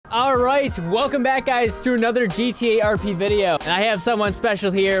Alright, welcome back guys to another GTA RP video. And I have someone special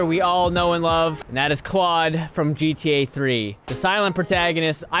here we all know and love, and that is Claude from GTA 3. The silent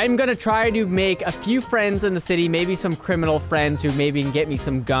protagonist. I'm gonna try to make a few friends in the city, maybe some criminal friends who maybe can get me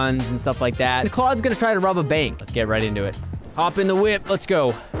some guns and stuff like that. And Claude's gonna try to rob a bank. Let's get right into it. Hop in the whip, let's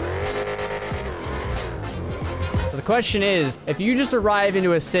go. So the question is, if you just arrive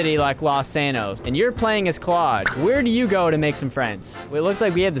into a city like Los Santos and you're playing as Claude, where do you go to make some friends? Well, it looks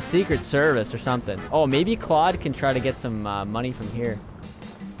like we have the Secret Service or something. Oh, maybe Claude can try to get some money from here.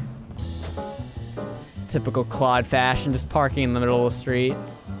 Typical Claude fashion, just parking in the middle of the street.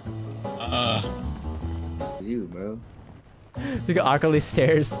 You, bro. Look at awkwardly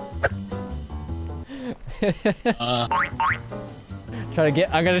stairs. I'm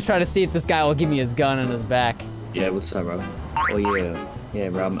gonna try to see if this guy will give me his gun on his back. Yeah, what's up, bro? Oh yeah,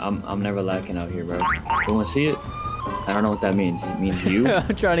 bro. I'm never lacking out here, bro. You wanna see it? I don't know what that means. It means you.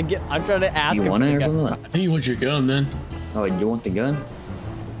 I'm trying to ask him. You want it or something? I think you want your gun, then. Oh, you want the gun?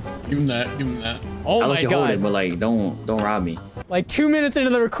 Give him that. Give him that. Oh I'll my let you god! hold it, but like, don't rob me. Like 2 minutes into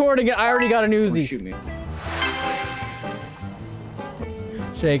the recording, I already got an Uzi. Don't shoot me.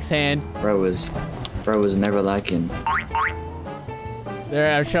 Shakes hand. Bro was never lacking.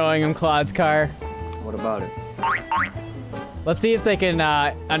 There, I'm showing him Claude's car. What about it? Let's see if they can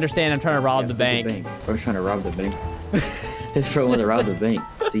understand I'm trying to rob the bank. Bro's trying to rob the bank. This bro wants to rob the bank.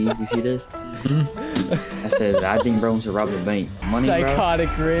 Steve, you see this? I said, I think bro wants to rob the bank. Money, Psychotic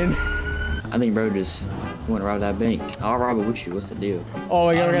bro? grin. I think bro just want to rob that bank. I'll rob it with you. What's the deal? Oh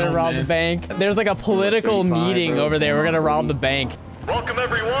my god, we're gonna rob the bank. There's like a political meeting over there. We're gonna rob the bank. Welcome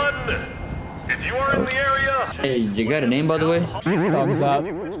everyone! If you are in the area... Hey, you got a name by the way? Thumbs up.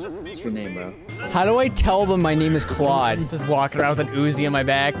 What's your name, bro? How do I tell them my name is Claude? Just walking around with an Uzi on my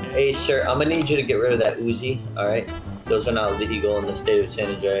back. Hey, sir, I'm gonna need you to get rid of that Uzi, alright? Those are not legal in the state of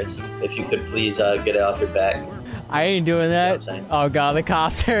San Andreas. If you could please get it off your back. I ain't doing that. You know Oh god, the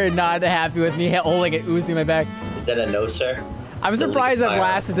cops are not happy with me holding an Uzi in my back. Is that a no, sir? I'm surprised I've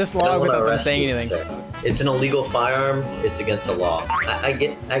lasted this long without them saying anything. Sir. It's an illegal firearm. It's against the law. I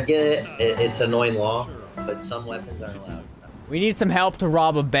get it. It's annoying law, but some weapons aren't allowed. We need some help to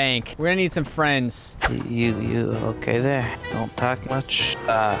rob a bank. We're gonna need some friends. You okay there? Don't talk much.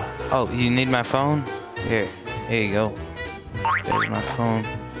 Oh, you need my phone? Here you go. There's my phone.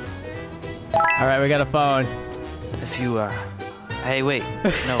 All right, we got a phone. If you, hey, wait,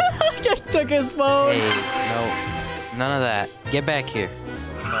 no. Just took his phone. Hey, no, none of that. Get back here.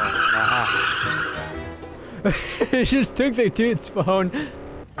 He just took the dude's phone.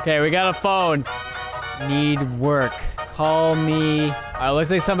 Okay, we got a phone. Need work. Call me.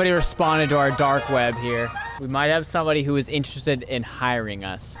 Looks like somebody responded to our dark web here. We might have somebody who is interested in hiring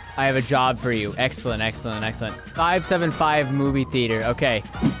us. I have a job for you. Excellent, excellent, excellent. 575 movie theater. Okay.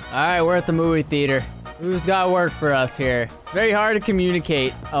 All right, we're at the movie theater. Who's got work for us here? Very hard to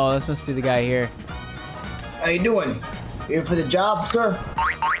communicate. Oh, this must be the guy here. How you doing? Here for the job, sir?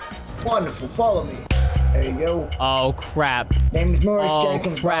 Wonderful. Follow me. There you go. Oh, crap. Name's Maurice Oh,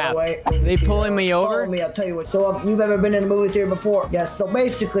 Jenkins, crap. by the way. Are they pulling me over? Follow me, I'll tell you what. So, you've ever been in a movie theater before? Yes, so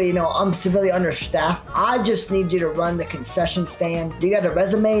basically, you know, I'm severely understaffed. I just need you to run the concession stand. Do you got a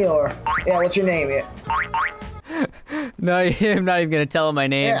resume or... Yeah, what's your name? Yeah. No, I'm not even gonna tell him my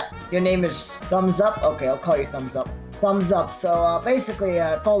name. Yeah, your name is Thumbs Up? Okay, I'll call you Thumbs Up. Thumbs Up. So, basically,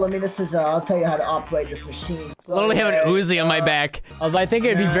 follow me. This is, I'll tell you how to operate this machine. So, Literally have an Uzi on my back. Although I think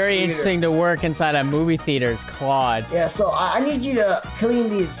it'd be very either. interesting to work inside a movie theater as Claude. Yeah, so I need you to clean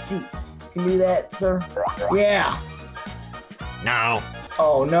these seats. Can you do that, sir? Yeah. No.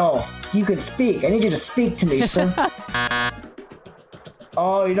 Oh, no. You can speak. I need you to speak to me, sir.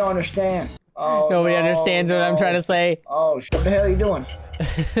 Oh, you don't understand. Oh, Nobody understands what I'm trying to say. Oh, what the hell are you doing?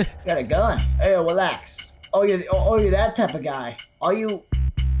 You got a gun. Hey, relax. Oh, you're that type of guy. Are you...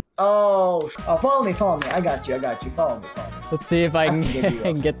 Oh, follow me. I got you. Follow me. Let's see if I can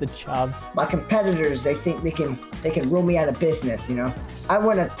can get the job. My competitors, they think they can rule me out of business, you know? I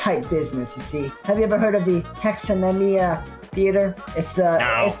run a tight business, you see. Have you ever heard of the Hexanemia Theater? It's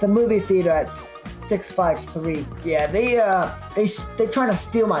the movie theater at 653. Yeah, they trying to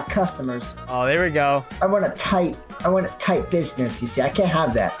steal my customers. Oh, there we go. I run a tight business, you see. I can't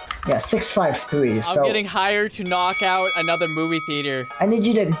have that. Yeah, 653. I'm getting hired to knock out another movie theater. I need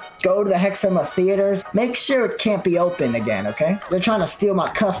you to go to the Hexama Theaters. Make sure it can't be open again, okay? They're trying to steal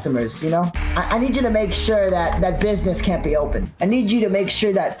my customers, you know? I need you to make sure that business can't be open. I need you to make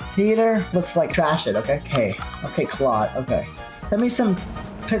sure that theater looks like trash it, okay? Okay, Claude, okay. Send me some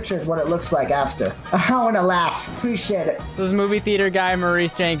picture is what it looks like after. I want to laugh. Appreciate it. This movie theater guy,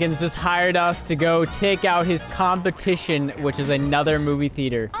 Maurice Jenkins, just hired us to go take out his competition, which is another movie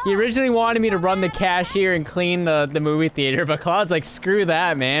theater. He originally wanted me to run the cashier and clean the movie theater, but Claude's like, screw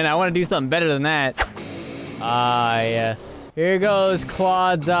that, man. I want to do something better than that. Ah, yes. Here goes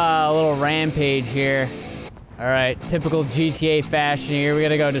Claude's little rampage here. All right, typical GTA fashion here. We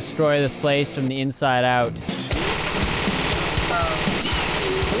gotta go destroy this place from the inside out.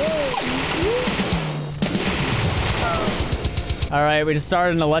 All right, we just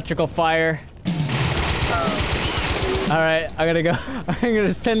started an electrical fire. All right, I gotta go. I'm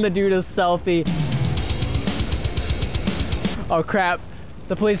gonna send the dude a selfie. Oh crap,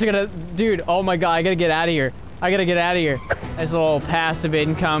 the police are gonna, dude, oh my God, I gotta get out of here. I gotta get out of here. Nice little passive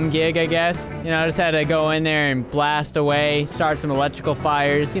income gig, I guess. You know, I just had to go in there and blast away, start some electrical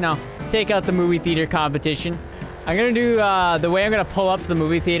fires, you know, take out the movie theater competition. I'm gonna do, the way I'm gonna pull up to the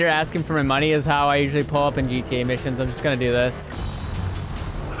movie theater asking for my money is how I usually pull up in GTA missions. I'm just gonna do this.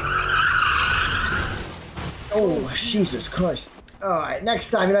 Oh, Jesus Christ. All right,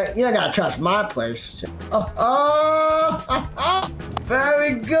 next time, you don't gotta trust my place. Oh,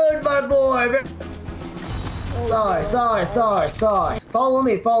 very good, my boy. Sorry. Follow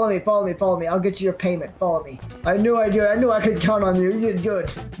me. I'll get you your payment. Follow me. I knew I could count on you. You did good.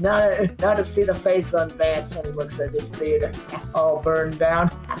 Now to see the face on Vance when he looks at this theater all burned down.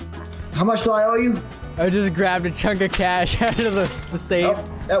 How much do I owe you? I just grabbed a chunk of cash out of the safe. Oh,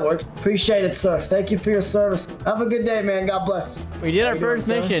 that worked. Appreciate it, sir. Thank you for your service. Have a good day, man. God bless. We did our first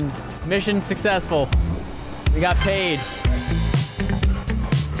mission. Mission successful. We got paid.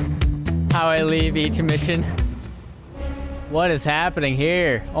 How I leave each mission. What is happening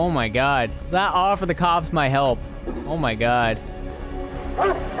here? Oh my God. Does that offer the cops my help? Oh my God. I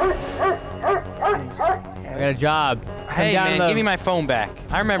got a job. Hey man, give me my phone back.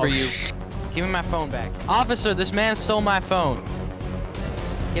 I remember you. Give me my phone back. Officer, this man stole my phone.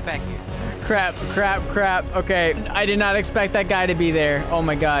 Get back here. Crap. Okay, I did not expect that guy to be there. Oh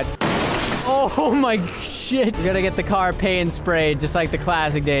my God. Oh my shit. We gotta get the car paint sprayed, just like the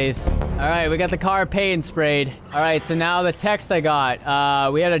classic days. All right, we got the car paint sprayed. All right, so now the text I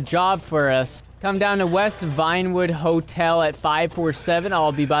got. We had a job for us. Come down to West Vinewood Hotel at 547.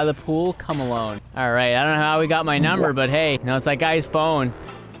 I'll be by the pool. Come alone. All right, I don't know how we got my number, but hey, you know, it's that guy's phone.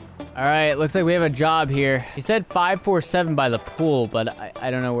 All right, looks like we have a job here. He said 547 by the pool, but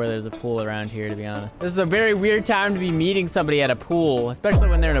I don't know where there's a pool around here, to be honest. This is a very weird time to be meeting somebody at a pool, especially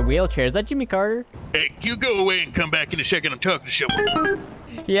when they're in a wheelchair. Is that Jimmy Carter? Hey, you go away and come back in a second. I'm talking to someone.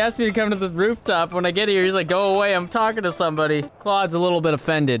 He asked me to come to this rooftop. When I get here, he's like, go away, I'm talking to somebody. Claude's a little bit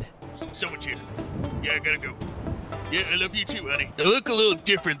offended. Someone's here. Yeah, I gotta go. Yeah, I love you too, honey. You look a little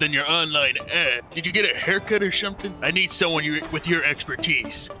different than your online ad. Did you get a haircut or something? I need someone with your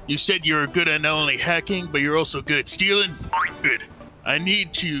expertise. You said you're good at not only hacking, but you're also good at stealing? Good. I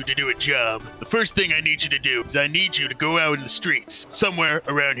need you to do a job. The first thing I need you to do is I need you to go out in the streets, somewhere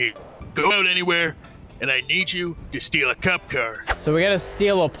around here. Go out anywhere, and I need you to steal a cop car. So we gotta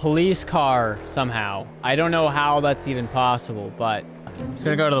steal a police car somehow. I don't know how that's even possible, but I'm just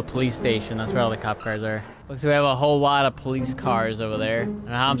gonna go to the police station. That's where all the cop cars are. Looks like we have a whole lot of police cars over there. I don't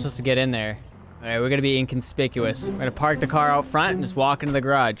know how I'm supposed to get in there. All right, we're gonna be inconspicuous. We're gonna park the car out front and just walk into the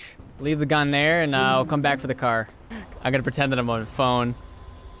garage. Leave the gun there and I'll come back for the car. I'm gonna pretend that I'm on the phone.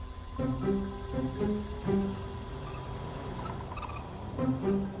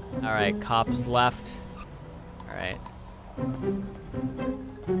 All right, cops left. All right.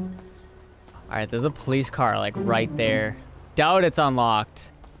 All right, there's a police car like right there. Doubt it's unlocked,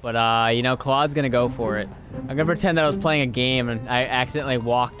 but you know, Claude's gonna go for it. I'm gonna pretend that I was playing a game and I accidentally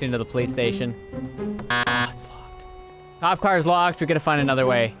walked into the police station. Ah, it's locked. Cop car's locked. We gotta find another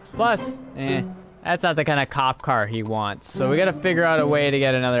way. Plus, that's not the kind of cop car he wants. So we gotta figure out a way to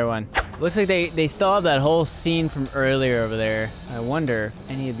get another one. Looks like they still have that whole scene from earlier over there. I wonder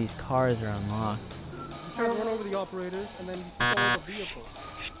if any of these cars are unlocked. Try to run over the operators and then you stole the vehicle.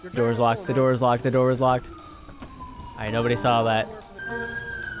 The door's locked. The door's locked. The door was locked. All right, nobody saw that.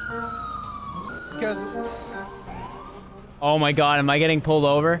 Oh my God, am I getting pulled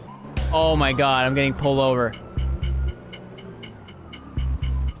over? Oh my God, I'm getting pulled over.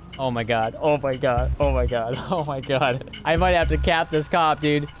 Oh my God, oh my God, oh my God, oh my God. I might have to cap this cop,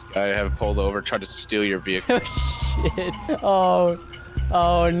 dude. I have pulled over, tried to steal your vehicle. Oh shit,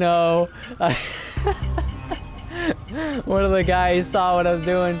 oh no. One of the guys saw what I was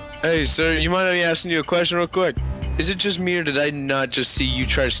doing. Hey sir, you mind me asking you a question real quick? Is it just me or did I not just see you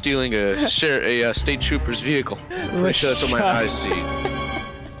try stealing a state trooper's vehicle? I'm pretty sure that's what my eyes see.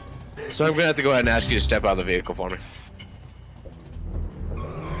 So I'm gonna have to go ahead and ask you to step out of the vehicle for me.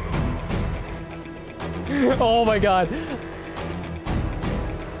 Oh my god.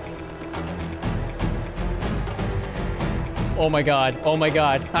 Oh my god. Oh my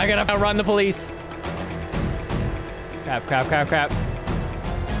god. I gotta outrun the police. Crap, crap, crap, crap.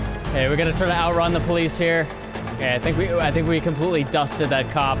 Okay, we're gonna try to outrun the police here. Okay, I think we completely dusted that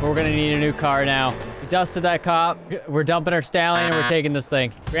cop. We're gonna need a new car now. We dusted that cop. We're dumping our stallion and we're taking this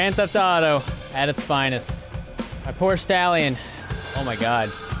thing. Grand Theft Auto at its finest. My poor stallion. Oh my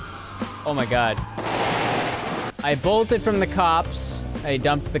god. Oh my god. I bolted from the cops. I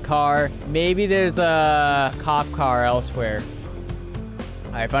dumped the car. Maybe there's a cop car elsewhere.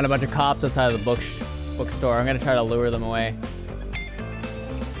 I found a bunch of cops outside of the bookstore. I'm gonna try to lure them away.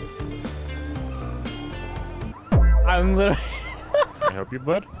 I'm literally... Can I help you,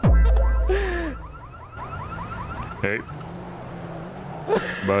 bud? Hey.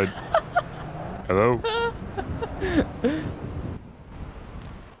 Bud. Hello?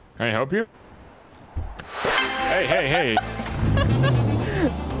 Can I help you? Hey, hey, hey.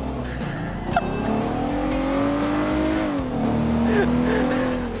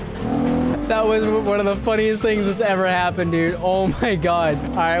 That was one of the funniest things that's ever happened, dude. Oh my god.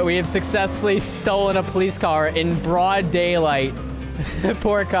 All right, we have successfully stolen a police car in broad daylight.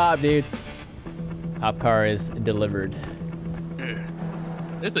 Poor cop, dude. Cop car is delivered.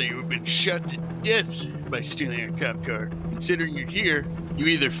 I thought you had been shot to death by stealing a cop car. Considering you're here, you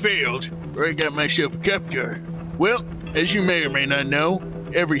either failed or I got myself a cop car. Well, as you may or may not know,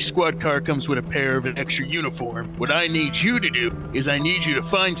 every squad car comes with a pair of an extra uniform. What I need you to do is I need you to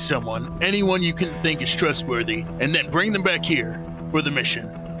find someone, anyone you can think is trustworthy, and then bring them back here for the mission.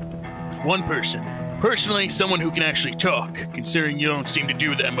 One person. Personally, someone who can actually talk, considering you don't seem to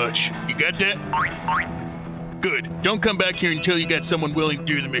do that much. You got that? Good. Don't come back here until you got someone willing to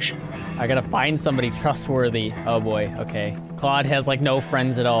do the mission. I gotta find somebody trustworthy. Oh boy, okay. Claude has like no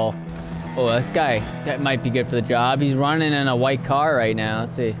friends at all. Oh, this guy, that might be good for the job. He's running in a white car right now.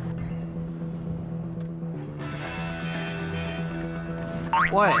 Let's see.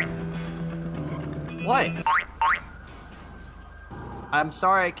 What? What? I'm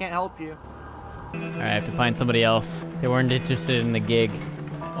sorry, I can't help you. All right, I have to find somebody else. They weren't interested in the gig.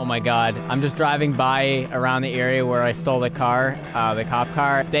 Oh my god. I'm just driving by around the area where I stole the car, the cop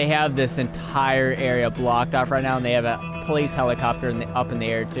car. They have this entire area blocked off right now, and they have a police helicopter up in the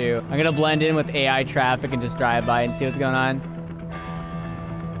air too. I'm gonna blend in with AI traffic and just drive by and see what's going on.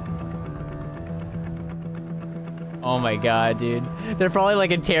 Oh my god, dude. They're probably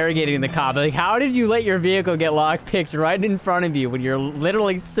like interrogating the cop. Like, how did you let your vehicle get lockpicked right in front of you when you're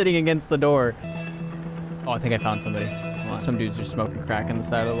literally sitting against the door? Oh, I think I found somebody. Some dudes are smoking crack on the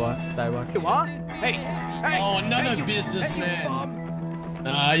side of the sidewalk. You what? Hey, hey. Oh, another businessman.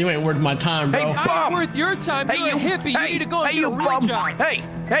 Nah, you ain't worth my time, bro. Hey, I'm worth your time. You're a hippie. You need to go and get a real job. Hey,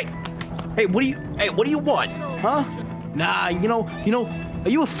 what do you want? Huh? Nah, you know, are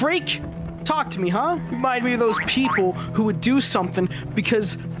you a freak? Talk to me, huh? You remind me of those people who would do something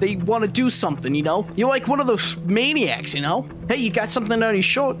because they want to do something, you know? You're like one of those maniacs, you know? Hey, you got something on your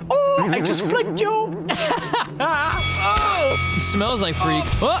shirt? Oh, I just flicked you. He smells like freak.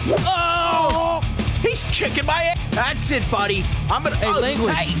 Oh! He's kicking my ass. That's it, buddy. I'm gonna. Hey,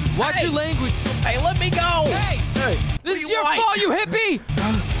 language. Hey, watch your language. Hey, let me go. Hey, this is your fault, you hippie.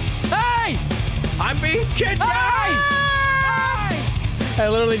 Hey, I'm being kidnapped. Hey! I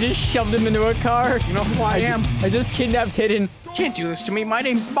literally just shoved him into a car. You know who I am? I just kidnapped Hidden. You can't do this to me. My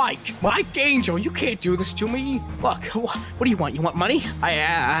name's Mike. Mike Angel. You can't do this to me. Look, what do you want? You want money?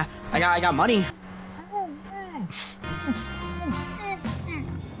 I got money.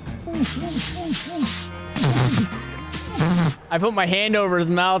 I put my hand over his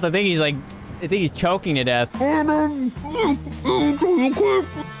mouth. I think he's choking to death.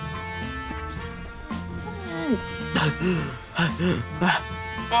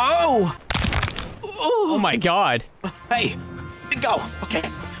 Oh! Oh my god. Hey, go. Okay.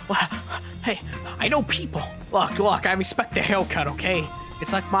 Hey, I know people. Look, I respect the haircut, okay?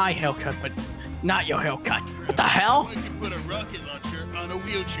 It's like my haircut, but not your haircut. What the hell? I can put a rocket launcher on a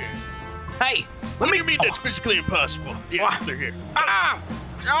wheelchair. Hey, What do you mean that's physically impossible? Yeah, they're here. Ah!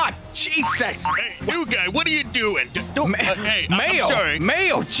 God, Jesus! Hey, new guy, what are you doing? Don't. Hey, Mayo, I'm sorry.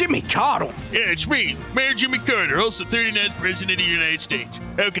 Mayo, Jimmy Carter. Yeah, it's me, Mayor Jimmy Carter, also 39th President of the United States.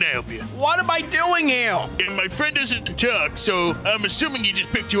 How can I help you? What am I doing here? And my friend doesn't talk, so I'm assuming he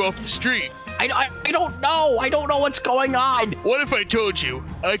just picked you off the street. I don't know. I don't know what's going on. What if I told you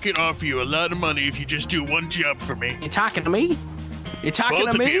I could offer you a lot of money if you just do one job for me? You talking to me? You're talking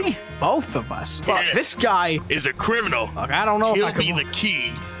Both to of me? you. Both of us. Look, Yeah. this guy is a criminal. Look, I don't know if I He'll can. be the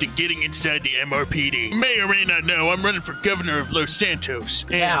key to getting inside the MRPD. You may or may not know, I'm running for governor of Los Santos.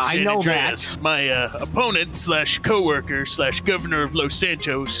 And Yeah, I San know Andreas. that. My opponent slash co-worker slash governor of Los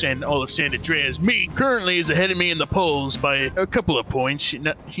Santos and all of San Andreas, me, currently is ahead of me in the polls by a couple of points.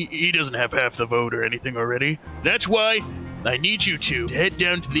 He doesn't have half the vote or anything already. That's why I need you two to head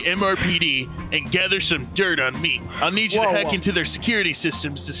down to the MRPD and gather some dirt on Meek. I'll need you to hack into their security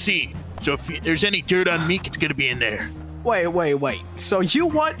systems to see. So if there's any dirt on Meek, it's gonna be in there. Wait. So you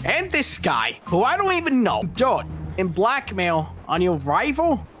want and this guy, who I don't even know, dirt and blackmail on your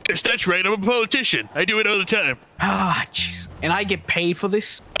rival? Yes, that's right. I'm a politician. I do it all the time. Ah, jeez. And I get paid for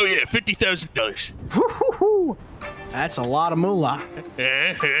this? Oh yeah, $50,000. Woo-hoo-hoo. That's a lot of moolah. You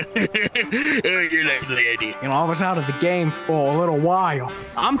like the idea. You know, I was out of the game for a little while.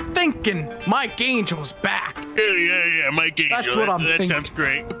 I'm thinking Mike Angel's back. Yeah, Mike Angel. That's what I'm thinking. That sounds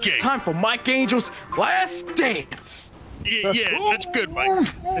great. Okay. It's time for Mike Angel's last dance. Yeah, that's good,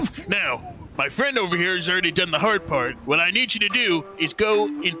 Mike. Now, my friend over here has already done the hard part. What I need you to do is go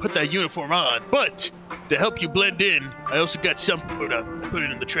and put that uniform on. But to help you blend in, I also got something put up. I put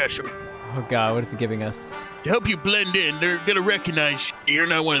it in the trash. Oh God, what is he giving us? To help you blend in, they're gonna recognize you're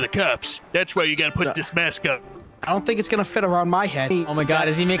not one of the cops. That's why you gotta put this mask up. I don't think it's gonna fit around my head. Oh my God,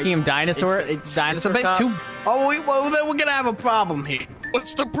 is he making him dinosaur? It's dinosaur a bit cop? too. Oh, well, then we're gonna have a problem here.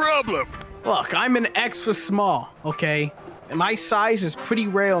 What's the problem? Look, I'm an extra small, okay? And my size is pretty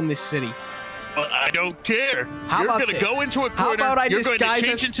rare in this city. Well, I don't care. How You're about gonna this? go into a How corner. about I you're going to disguise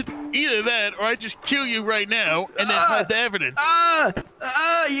change into either that, or I just kill you right now and then hide the evidence.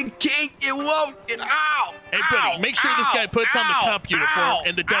 You can't, you won't get out. Hey, buddy, make sure this guy puts on the cop uniform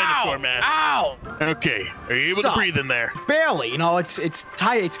and the dinosaur mask. Ow. Okay, are you able to breathe in there? Barely, you know, it's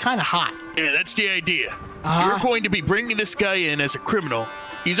tight, it's kind of hot. Yeah, that's the idea. You're going to be bringing this guy in as a criminal.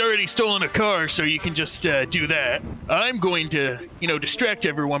 He's already stolen a car, so you can just do that. I'm going to, distract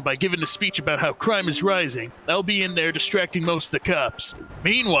everyone by giving a speech about how crime is rising. I'll be in there distracting most of the cops.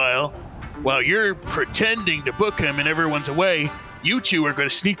 Meanwhile, while you're pretending to book him and everyone's away, you two are going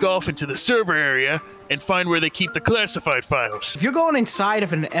to sneak off into the server area and find where they keep the classified files. If you're going inside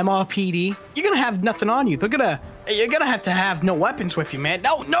of an MRPD, you're gonna have nothing on you. You're gonna have to have no weapons with you, man.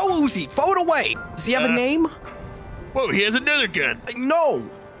 No Uzi, throw it away. Does he have a name? Whoa, he has another gun. No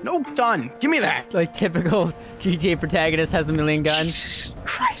gun. Give me that. Like typical GTA protagonist has a million guns. Jesus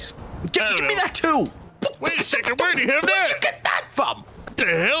Christ. Give me that too. Wait a second, where do you have that? Where'd you get that from? What the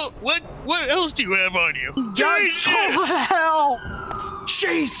hell? What else do you have on you? Jesus! Hell!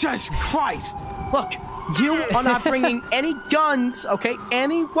 Jesus Christ! Look, you are not bringing any guns, okay?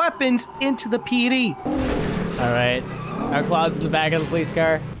 Any weapons into the PD. All right. Our Claude's in the back of the police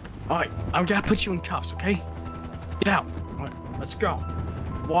car. All right, I'm gonna put you in cuffs, okay? Get out. All right, let's go.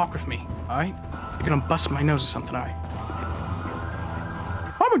 Walk with me, all right? You're gonna bust my nose or something, all right?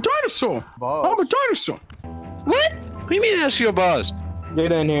 I'm a dinosaur. I'm a dinosaur. What? What do you mean ask your boss?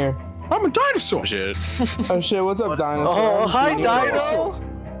 Get in here. I'm a dinosaur. Shit. Oh shit, what's up, dinosaur? Oh, hi, Dino.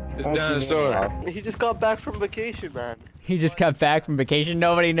 It's dinosaur. He just got back from vacation, man. He just got back from vacation.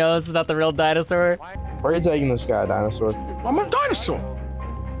 Nobody knows it's not the real dinosaur. Where are you taking this guy, dinosaur? I'm a dinosaur.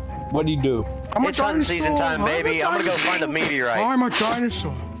 What do you do? I'm It's hunting season time, baby. I'm gonna go find a meteorite. I'm a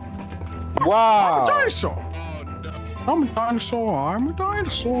dinosaur. Wow. I'm a dinosaur. I'm a dinosaur. I'm a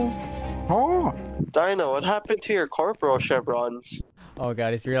dinosaur. Oh. Dino, what happened to your corporal chevrons? Oh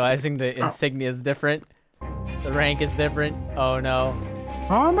God, he's realizing the insignia is different. The rank is different. Oh no.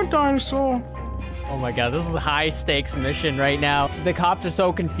 I'm a dinosaur. Oh my God, this is a high stakes mission right now. The cops are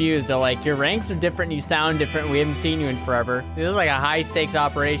so confused. They're like, your ranks are different, you sound different, we haven't seen you in forever. This is like a high stakes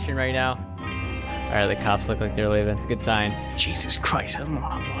operation right now. All right, the cops look like they're leaving. It's a good sign. Jesus Christ, I don't know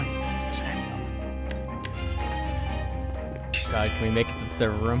how long you get this act up. God, can we make it to the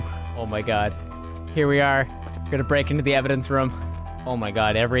server room? Oh my God. Here we are. We're gonna break into the evidence room. Oh my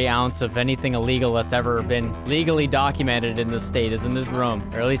God, every ounce of anything illegal that's ever been legally documented in this state is in this room.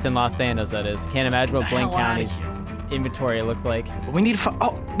 Or at least in Los Santos, that is. Can't imagine what Blaine County's inventory looks like. But we need to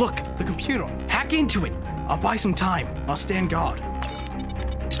oh, look, the computer. Hack into it. I'll buy some time. I'll stand guard.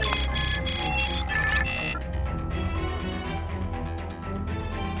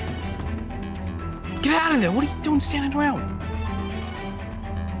 Get out of there. What are you doing standing around?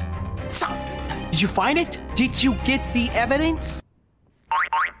 Stop. Did you find it? Did you get the evidence?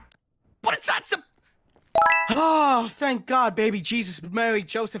 What is that? Oh, thank God, baby Jesus, Mary,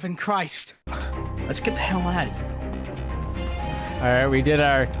 Joseph, and Christ. Let's get the hell out of here. All right, we did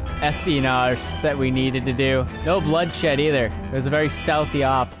our espionage that we needed to do. No bloodshed either. It was a very stealthy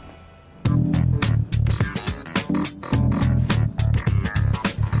op.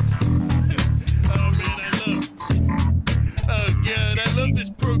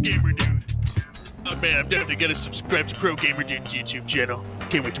 Pro Gamer Dude. Oh man, I'm definitely gonna subscribe to Pro Gamer Dude's YouTube channel.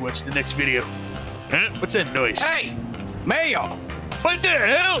 Can't wait to watch the next video. Huh? What's that noise? Hey, Mayo. What the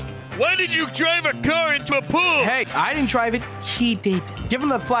hell? Why did you drive a car into a pool? Hey, I didn't drive it. He did. Give him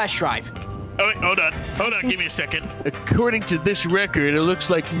the flash drive. Oh, wait, hold on, give me a second. According to this record, it looks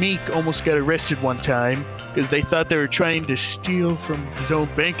like Meek almost got arrested one time because they thought they were trying to steal from his own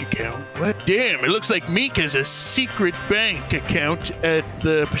bank account. What? Damn, it looks like Meek has a secret bank account at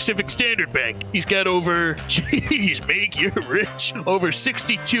the Pacific Standard Bank. He's got over, jeez, Meek, you're rich. Over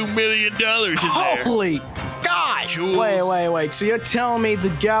 $62 million in there. Holy gosh! Wait. So you're telling me the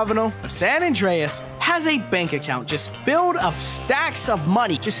governor of San Andreas has a bank account just filled of stacks of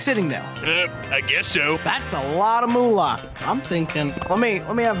money just sitting there? I guess so. That's a lot of moolah. I'm thinking, let me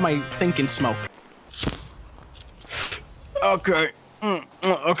have my thinking smoke. Okay.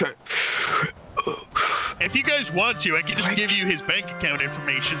 Okay. If you guys want to, I can just give you his bank account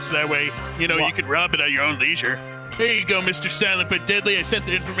information so that way, you know, you can rob it at your own leisure. There you go, Mr. Silent but Deadly. I sent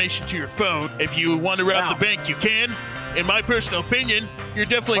the information to your phone. If you want to rob the bank, you can. In my personal opinion, you're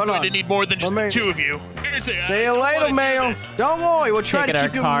definitely going to need more than just the two of you. See you later, Mayo. Don't worry, we'll try to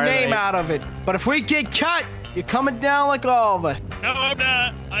keep your name out of it. But if we get cut, you're coming down like all of us. No, I'm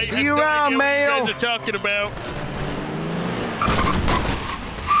not. See you around, Mayo. What you guys are talking about.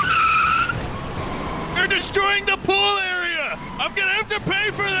 They're destroying the pool area! I'm gonna have to pay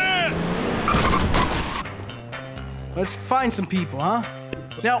for that! Let's find some people, huh?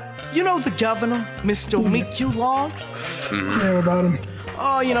 Now, you know the governor, Mr. Mikulog? Yeah, about him.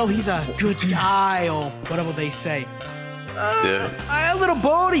 Oh, you know, he's a good guy, or whatever they say. A little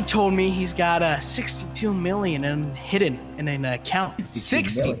birdie told me he's got $62 million hidden in an account.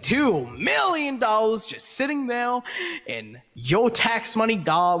 $62 million just sitting there in your tax money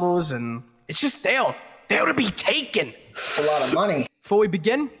dollars, and it's just there to be taken. A lot of money. Before we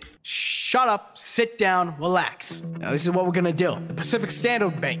begin, shut up, sit down, relax. Now this is what we're gonna do. The Pacific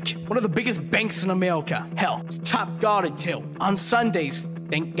Standard Bank, one of the biggest banks in America. Hell, it's top guarded too. On Sundays,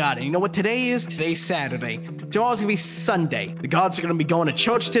 thank God. And you know what today is? Today's Saturday. Tomorrow's gonna be Sunday. The guards are gonna be going to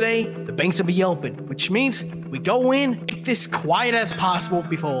church today. The banks will be open, which means we go in, make this quiet as possible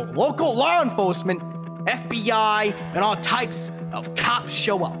before local law enforcement, FBI, and all types of cops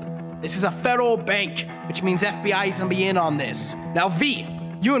show up. This is a federal bank, which means FBI is gonna be in on this. Now, V,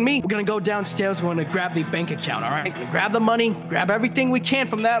 you and me, we're gonna go downstairs, we're gonna grab the bank account, all right? Grab the money, grab everything we can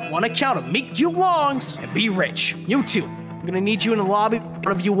from that one account and make you longs and be rich. You too. I'm gonna need you in the lobby,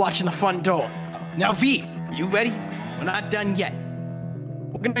 one of you watching the front door. Now, V, you ready? We're not done yet.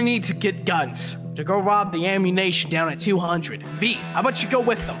 We're gonna need to get guns to go rob the ammunition down at 200. V, how about you go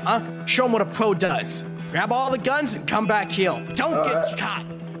with them, huh? Show them what a pro does. Grab all the guns and come back here. Don't get caught.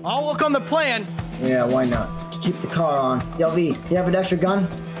 I'll work on the plan. Yeah, why not? Keep the car on. Yo, V, you have an extra gun?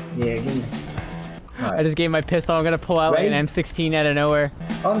 Yeah, give me. Right. I just gave my pistol. I'm gonna pull out like an M16 out of nowhere.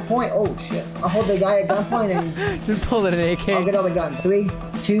 On point. Oh shit! I'll hold the guy at gunpoint and just pull it an AK. I'll get all the guns. 3,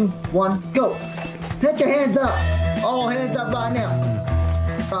 2, 1, go! Put your hands up! All hands up right now!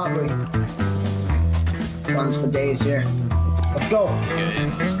 Robbery. Guns for days here. Let's go.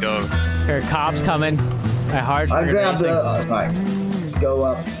 Let's go. There are cops coming. My heart's I grabbed the. Alright. Let's go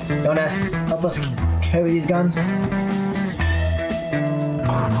up. You wanna help us carry these guns?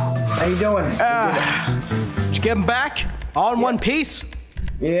 How you doing? Did you get them back? All in one piece?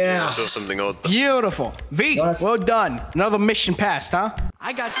 Yeah. I saw something odd. Beautiful. V, well done. Another mission passed, huh?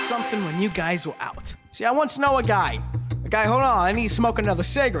 I got something when you guys were out. See, I once know a guy. Hold on, I need to smoke another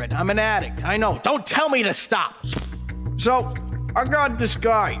cigarette. I'm an addict, I know. Don't tell me to stop. So, I got this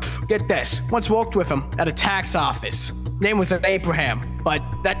guy. Get this. Once worked with him at a tax office. Name was Abraham, but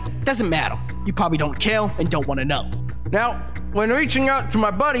that doesn't matter. You probably don't care and don't want to know. Now, when reaching out to my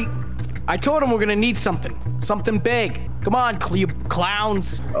buddy, I told him we're gonna need something big. Come on, you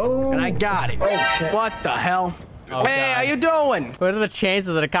clowns. Oh. And I got it. Oh, shit. What the hell? Oh, hey, God. how you doing? What are the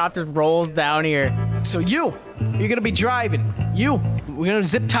chances that a cop just rolls down here? So you're gonna be driving. We're gonna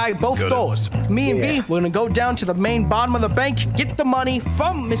zip tie both doors. Me and V, we're gonna go down to the main bottom of the bank, get the money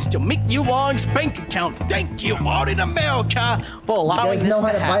from Mr. Mikulong's bank account. Thank you, all in America, for allowing this to happen.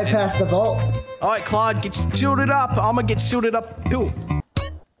 You guys know how to bypass the vault? All right, Claude, get suited up. I'm gonna get suited up too.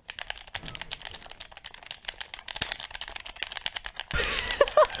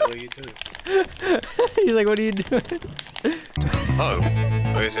 What are you doing? He's like, what are you doing? Oh,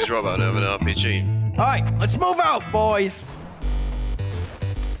 I guess he's right about to have an RPG. All right, let's move out, boys.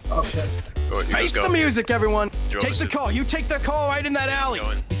 Oh shit. Right, Face the music, everyone. Take the call. You take the call right in that alley.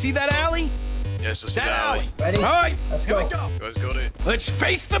 You see that alley? Yes, I see that the alley. Ready? All right, let's here go. we go. You guys got it. Let's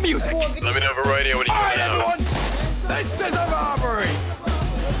face the music. Let me know over radio when you All get right, down. everyone. This is a robbery.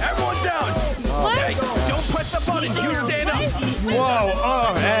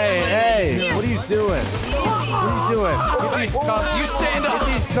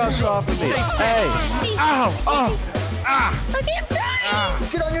 Dust off of me. Hey. Ow. Oh. Ah.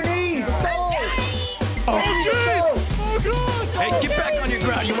 Get on your knees. Oh, jeez. Oh, God. Hey, get back on your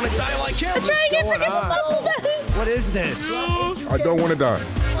ground. You want to die like him? What's going on? What is this? I don't want to die.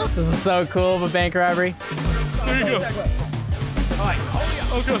 This is so cool of a bank robbery. There you go. All right,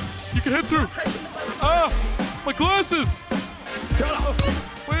 Oh, God. You can head through. Ah, my glasses.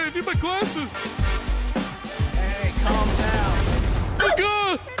 Wait, I need my glasses. Hey, calm down. Oh,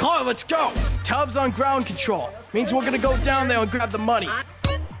 God. Claude, let's go. Tubbs on ground control. Means we're gonna go down there and grab the money. All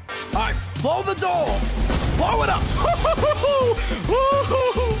right, blow the door. Blow it up.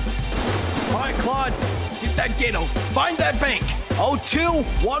 All right, Claude, get that gate open. Find that bank.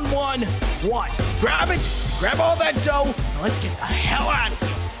 02111. Grab it. Grab all that dough. And let's get the hell out of here.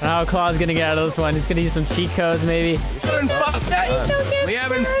 Oh, Claude's gonna get out of this one. He's gonna use some cheat codes, maybe. Having fun? We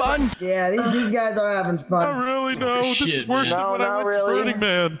having fun? Yeah, these guys are having fun. Not really, no. This is worse than when I went to Burning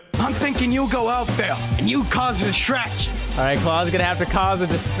Man. I'm thinking you go out there and you cause a distraction. All right, Claude's gonna have to cause a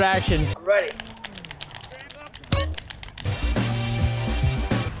distraction. I'm ready.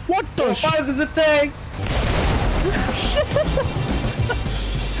 What the size is it tank?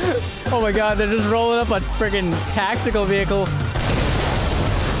 Oh my God, they're just rolling up a freaking tactical vehicle.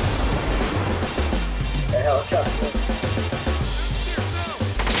 The helicopter.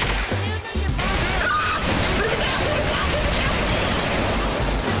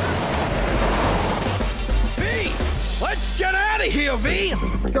 V, let's get out of here, V.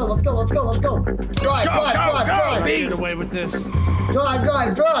 Let's go. Drive. V. Get away with this. Drive.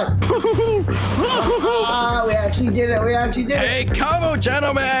 We actually did it. Hey, come on,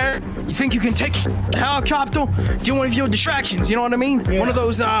 gentlemen. You think you can take the helicopter? Do one of your distractions, you know what I mean? Yeah. One of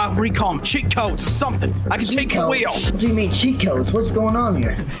those, what do you call them, cheat codes or something. I can take the wheel. What do you mean cheat codes? What's going on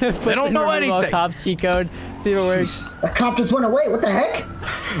here? They don't know anything. Cop's cheat code. See if it works. The cop just went away. What the heck?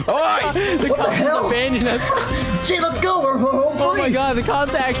 All right. The What the cops hell? abandoned us. Gee, let's go. We're home free. Oh my God, the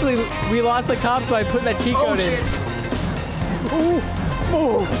cops actually, we lost the cops by putting that cheat code in. Ooh.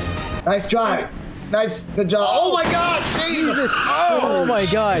 Nice drive. Nice. Good job. Oh my God. Jesus. Oh my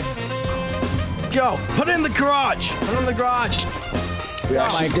God. Go. Put it in the garage. We My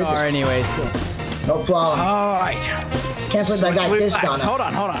actually did car this. anyways. No problem. All right. Can't believe I got this relax. done. Hold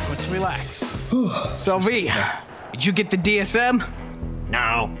on. Let's relax. So, V, did you get the DSM?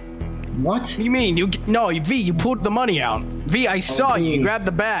 No. What? What do you mean? No, V, you pulled the money out. V, I saw you. You grabbed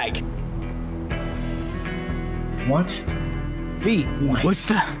the bag. What? V, what's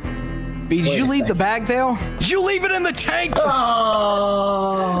the... V, did you leave the bag there? Did you leave it in the tank? Oh.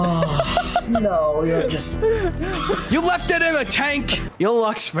 No, you're just... You left it in the tank. Your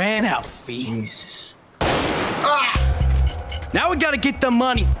luck's ran out, V. Jesus. Now we gotta get the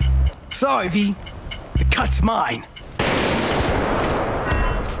money. Sorry, V. The cut's mine.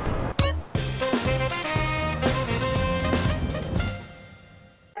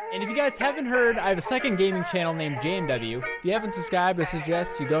 And if you guys haven't heard, I have a second gaming channel named jmw. If you haven't subscribed, I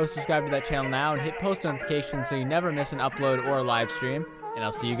suggest you go subscribe to that channel now and hit post notifications so you never miss an upload or a live stream. And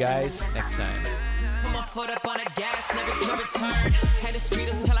I'll see you guys next time. Put my foot up on the gas, never to return. Had to speed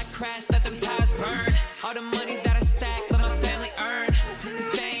up till I crashed, let them tires burn. All the money that I stacked, let my family earn.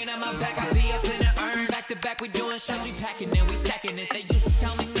 Staying on my back, I be up in the urn. Back to back, we doing shows, we packing it, we stacking it. They used to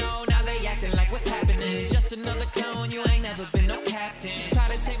tell me no, now they acting like what's happening. Just another clone, you ain't never been no captain. Try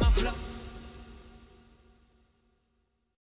to take my flow.